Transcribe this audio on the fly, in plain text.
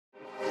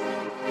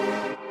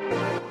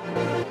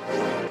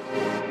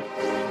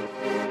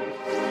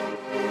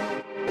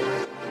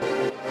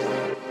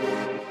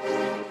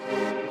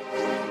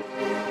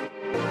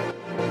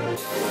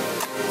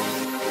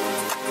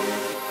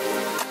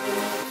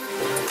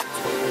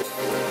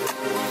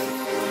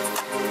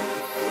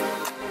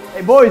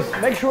Hey boys,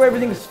 make sure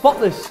everything's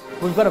spotless.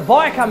 We've got a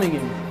buyer coming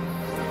in.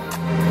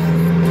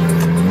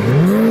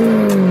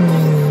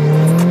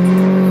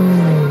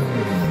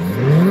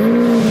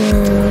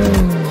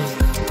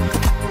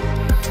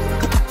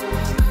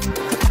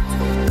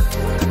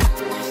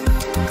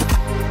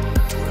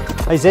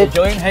 Hey Zed. Hey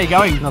Julian, how you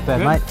going? Not bad,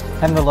 Good? mate.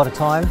 Haven't got a lot of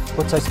time.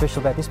 What's so special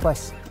about this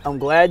place? I'm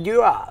glad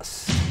you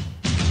asked.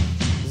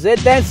 Zed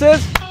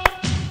dancers,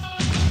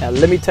 now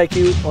let me take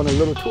you on a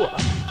little tour.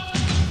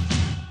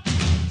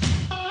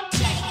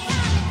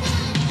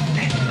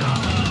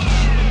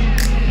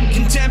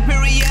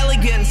 Contemporary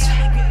elegance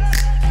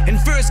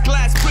and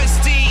first-class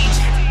prestige,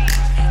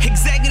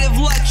 executive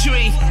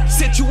luxury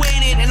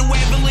situated in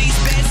Waverly's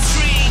best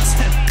streets,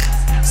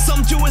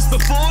 sumptuous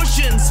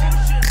proportions,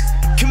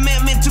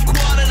 commitment to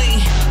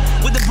quality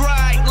with a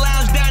bright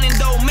lounge dining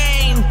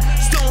domain,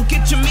 stone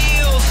kitchen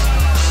meals,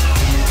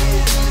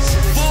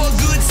 4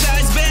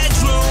 good-sized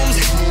bedrooms,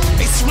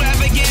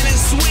 extravagant and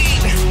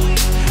sweet,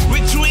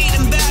 retreat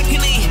and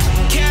balcony,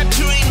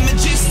 capturing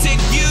majestic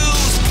views.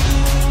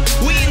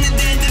 We in the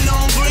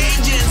Dandenong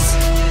Granges,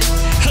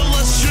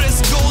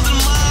 illustrious golden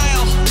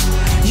mile.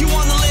 You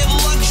wanna live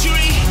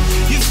luxury?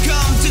 You've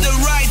come to the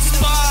right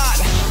spot.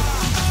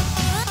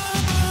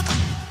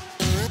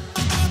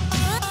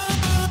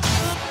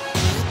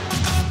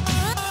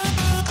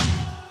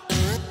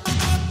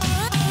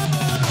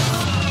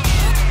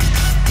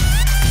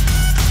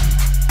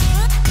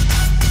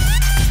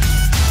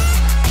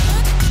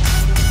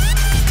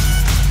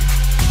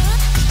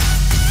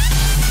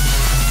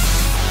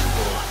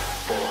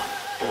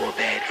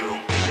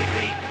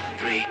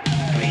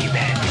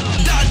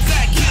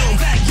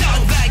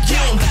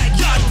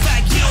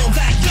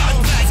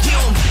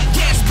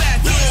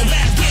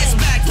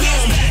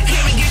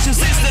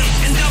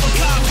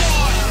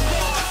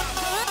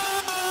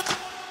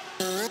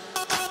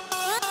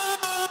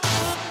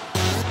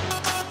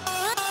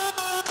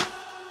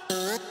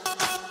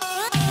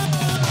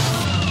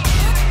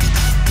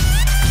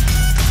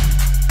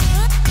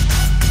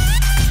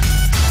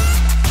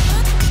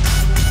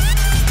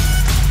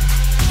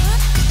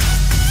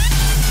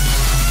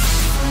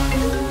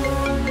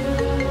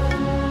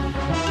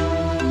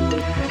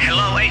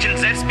 Agent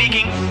Zed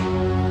speaking.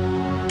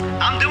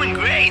 I'm doing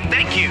great,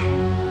 thank you.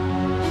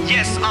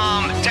 Yes,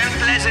 10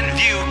 Pleasant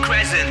View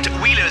Crescent,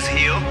 Wheelers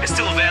Hill is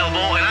still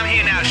available, and I'm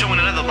here now showing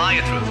another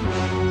buyer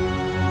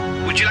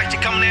through. Would you like to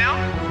come now?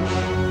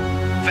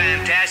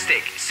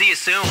 Fantastic. See you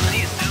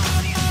soon.